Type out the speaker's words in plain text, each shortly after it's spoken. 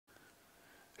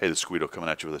Hey, this is Guido coming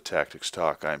at you with a tactics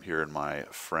talk. I'm here in my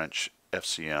French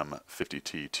FCM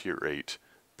 50T Tier 8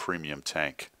 premium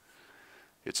tank.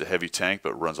 It's a heavy tank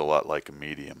but runs a lot like a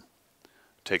medium.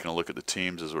 Taking a look at the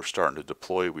teams as we're starting to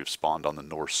deploy, we've spawned on the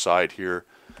north side here.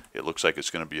 It looks like it's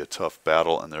going to be a tough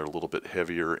battle, and they're a little bit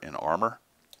heavier in armor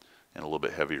and a little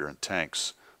bit heavier in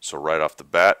tanks. So right off the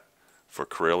bat for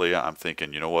Corellia, I'm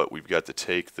thinking, you know what, we've got to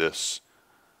take this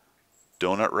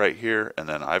donut right here, and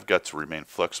then I've got to remain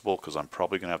flexible because I'm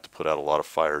probably going to have to put out a lot of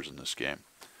fires in this game.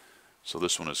 So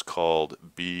this one is called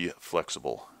Be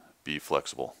Flexible. Be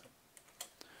Flexible.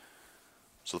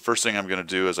 So the first thing I'm going to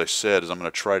do, as I said, is I'm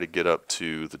going to try to get up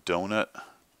to the donut.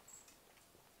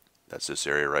 That's this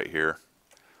area right here.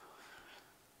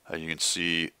 You can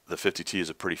see the 50T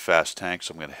is a pretty fast tank,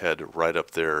 so I'm going to head right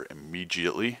up there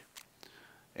immediately.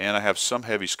 And I have some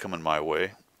heavies coming my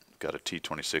way. Got a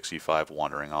T26 E5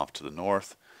 wandering off to the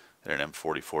north, and an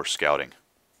M44 scouting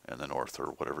in the north,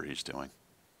 or whatever he's doing.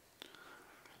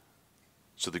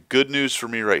 So the good news for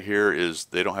me right here is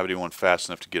they don't have anyone fast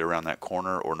enough to get around that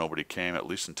corner, or nobody came, at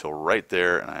least until right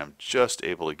there, and I am just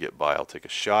able to get by. I'll take a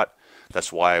shot.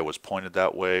 That's why I was pointed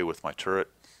that way with my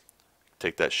turret.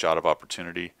 Take that shot of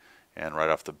opportunity, and right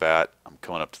off the bat, I'm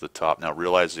coming up to the top. Now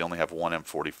realize they only have one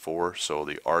M44, so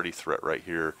the arty threat right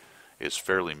here is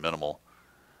fairly minimal.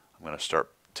 I'm going to start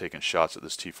taking shots at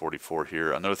this T44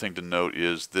 here. Another thing to note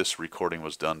is this recording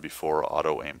was done before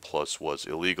Auto Aim Plus was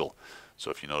illegal.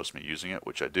 So if you notice me using it,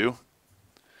 which I do,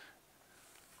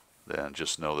 then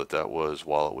just know that that was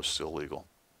while it was still legal.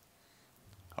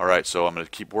 Alright, so I'm going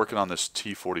to keep working on this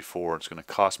T44. It's going to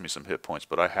cost me some hit points,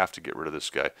 but I have to get rid of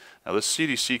this guy. Now this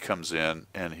CDC comes in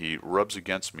and he rubs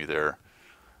against me there.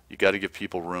 You got to give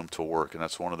people room to work, and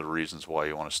that's one of the reasons why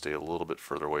you want to stay a little bit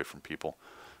further away from people.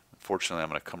 Unfortunately, I'm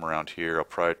going to come around here. I'll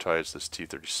prioritize this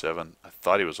T37. I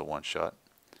thought he was a one-shot.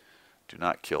 Do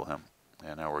not kill him.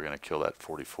 And now we're going to kill that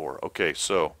 44. Okay,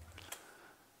 so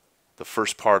the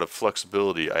first part of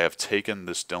flexibility, I have taken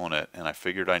this donut, and I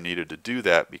figured I needed to do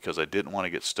that because I didn't want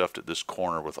to get stuffed at this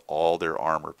corner with all their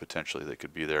armor potentially that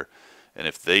could be there. And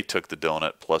if they took the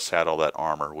donut plus had all that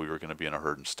armor, we were going to be in a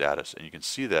herding status. And you can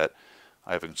see that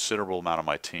I have a considerable amount of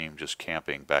my team just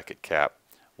camping back at cap.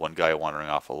 One guy wandering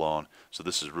off alone, so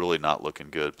this is really not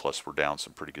looking good, plus we're down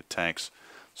some pretty good tanks.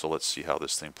 So let's see how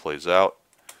this thing plays out.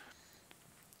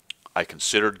 I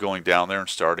considered going down there and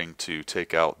starting to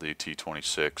take out the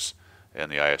T26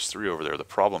 and the IS-3 over there. The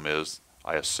problem is,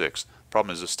 IS-6, the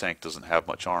problem is this tank doesn't have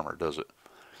much armor, does it?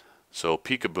 So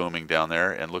peek-a-booming down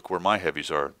there, and look where my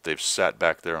heavies are. They've sat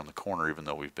back there on the corner even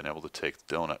though we've been able to take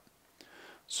the donut.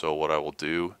 So what I will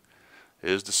do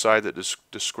is decide that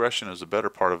discretion is the better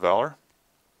part of valor.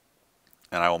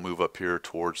 And I will move up here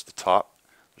towards the top.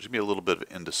 There's going to be a little bit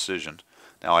of indecision.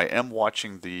 Now I am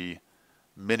watching the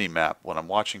mini map. What I'm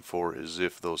watching for is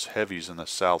if those heavies in the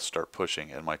south start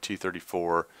pushing, and my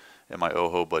T34 and my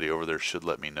OHO buddy over there should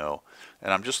let me know.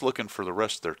 And I'm just looking for the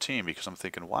rest of their team because I'm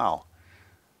thinking, wow,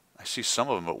 I see some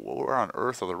of them, but where on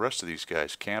earth are the rest of these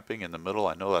guys camping in the middle?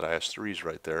 I know that IS-3 is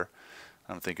right there.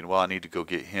 I'm thinking, well, I need to go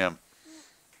get him.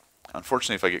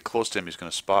 Unfortunately, if I get close to him, he's going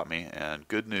to spot me. And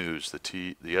good news, the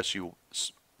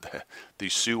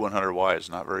Su-100Y is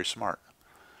not very smart.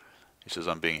 He says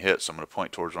I'm being hit, so I'm going to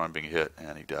point towards where I'm being hit,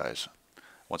 and he dies.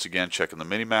 Once again, checking the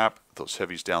mini-map, those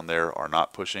heavies down there are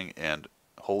not pushing, and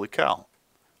holy cow,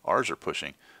 ours are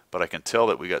pushing. But I can tell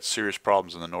that we got serious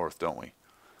problems in the north, don't we?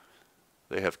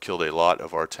 They have killed a lot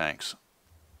of our tanks.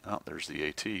 Oh, there's the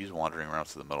AT. He's wandering around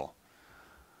through the middle.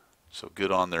 So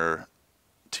good on their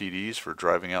TDs for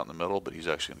driving out in the middle, but he's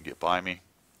actually going to get by me.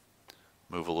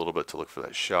 Move a little bit to look for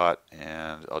that shot,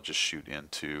 and I'll just shoot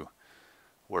into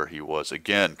where he was.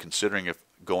 Again, considering if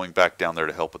going back down there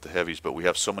to help with the heavies, but we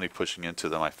have so many pushing into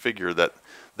them, I figure that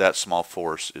that small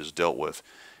force is dealt with.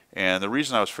 And the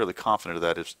reason I was fairly confident of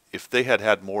that is if they had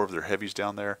had more of their heavies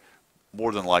down there,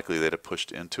 more than likely they'd have pushed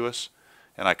into us.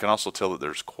 And I can also tell that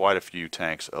there's quite a few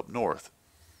tanks up north.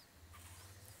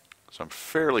 So I'm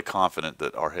fairly confident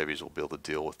that our heavies will be able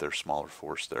to deal with their smaller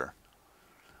force there.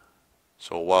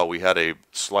 So while we had a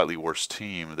slightly worse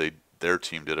team, their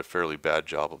team did a fairly bad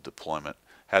job of deployment.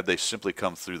 Had they simply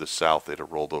come through the south, they'd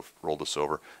have rolled us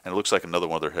over. And it looks like another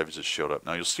one of their heavies has showed up.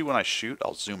 Now you'll see when I shoot,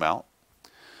 I'll zoom out.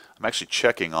 I'm actually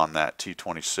checking on that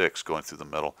T26 going through the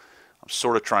middle. I'm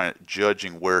sort of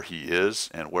judging where he is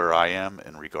and where I am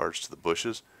in regards to the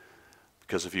bushes.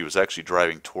 Because if he was actually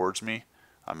driving towards me,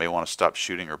 I may want to stop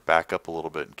shooting or back up a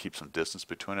little bit and keep some distance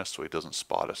between us so he doesn't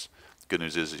spot us. The good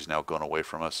news is he's now going away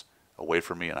from us, away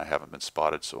from me, and I haven't been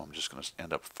spotted, so I'm just going to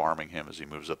end up farming him as he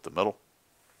moves up the middle.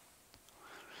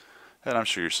 And I'm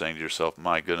sure you're saying to yourself,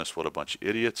 my goodness, what a bunch of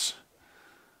idiots.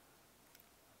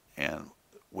 And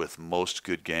with most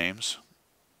good games,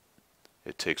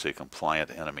 it takes a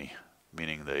compliant enemy,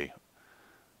 meaning they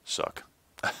suck.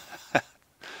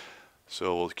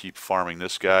 So we'll keep farming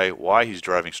this guy. Why he's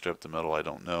driving straight up the middle, I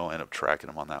don't know. End up tracking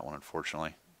him on that one,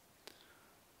 unfortunately.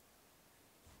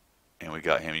 And we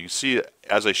got him. You can see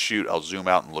as I shoot, I'll zoom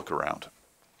out and look around.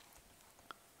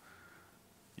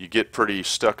 You get pretty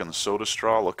stuck in the soda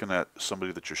straw looking at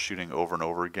somebody that you're shooting over and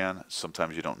over again.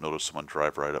 Sometimes you don't notice someone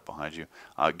drive right up behind you.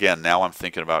 Again, now I'm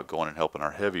thinking about going and helping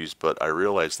our heavies, but I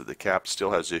realize that the cap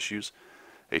still has issues.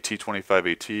 A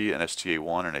T25AT, an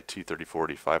STA1, and a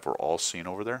T3485 were all seen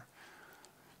over there.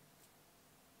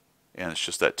 And it's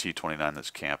just that T29 that's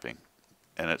camping.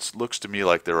 And it looks to me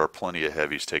like there are plenty of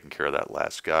heavies taking care of that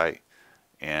last guy.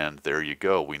 And there you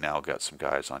go. We now got some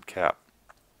guys on cap.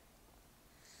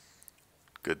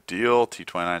 Good deal.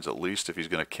 T29's at least, if he's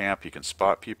going to camp, he can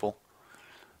spot people.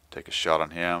 Take a shot on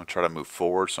him. Try to move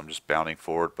forward, so I'm just bounding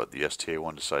forward, but the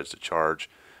STA1 decides to charge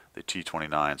the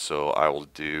T29. So I will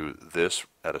do this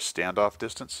at a standoff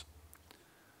distance.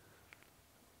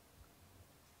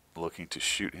 Looking to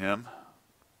shoot him.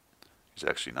 He's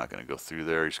actually not going to go through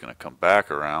there. He's going to come back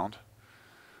around.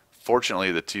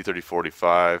 Fortunately, the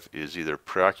T3045 is either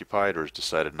preoccupied or has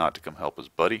decided not to come help his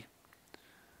buddy.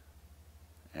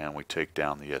 And we take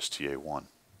down the STA1.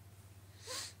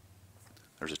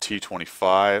 There's a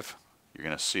T25. You're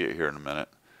going to see it here in a minute.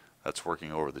 That's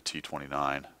working over the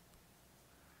T29.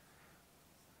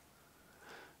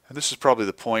 And this is probably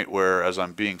the point where, as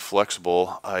I'm being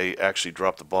flexible, I actually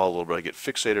drop the ball a little bit. I get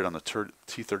fixated on the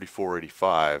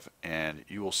T3485, and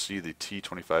you will see the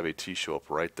T25AT show up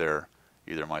right there.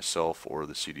 Either myself or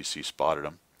the CDC spotted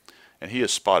him. And he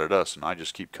has spotted us, and I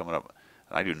just keep coming up.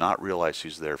 And I do not realize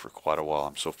he's there for quite a while.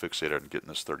 I'm so fixated on getting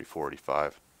this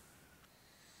 3485.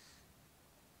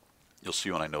 You'll see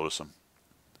when I notice him.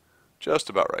 Just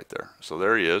about right there. So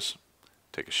there he is.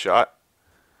 Take a shot.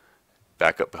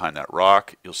 Back up behind that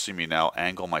rock. You'll see me now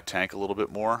angle my tank a little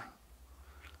bit more.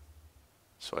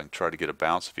 So I can try to get a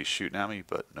bounce if he's shooting at me,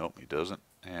 but nope, he doesn't.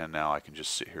 And now I can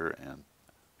just sit here and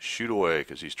shoot away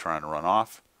because he's trying to run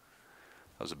off.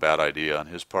 That was a bad idea on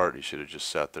his part. He should have just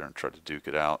sat there and tried to duke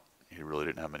it out. He really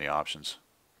didn't have many options.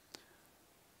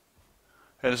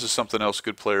 And this is something else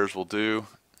good players will do.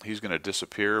 He's going to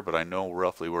disappear, but I know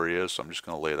roughly where he is, so I'm just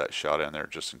going to lay that shot in there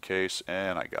just in case,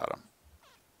 and I got him.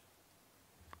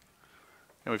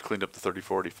 And we've cleaned up the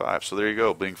 3485. So there you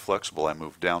go, being flexible. I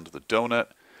moved down to the donut,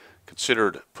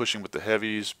 considered pushing with the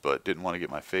heavies, but didn't want to get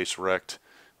my face wrecked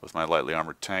with my lightly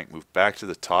armored tank. Moved back to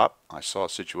the top. I saw a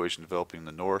situation developing in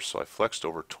the north, so I flexed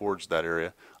over towards that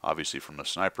area, obviously from the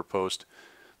sniper post.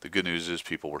 The good news is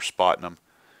people were spotting them,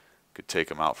 could take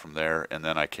them out from there, and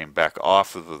then I came back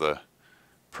off of the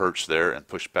perch there and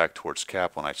pushed back towards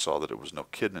cap when I saw that it was no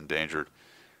kid endangered.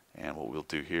 And what we'll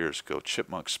do here is go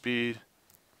chipmunk speed,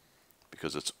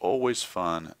 because it's always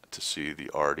fun to see the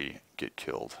arty get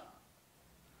killed.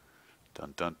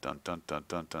 Dun dun dun dun dun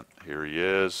dun dun. Here he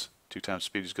is. 2 times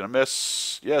speed. He's going to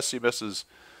miss. Yes, he misses.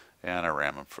 And I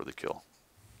ram him for the kill.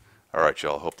 Alright,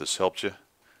 y'all. Hope this helped you.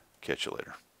 Catch you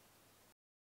later.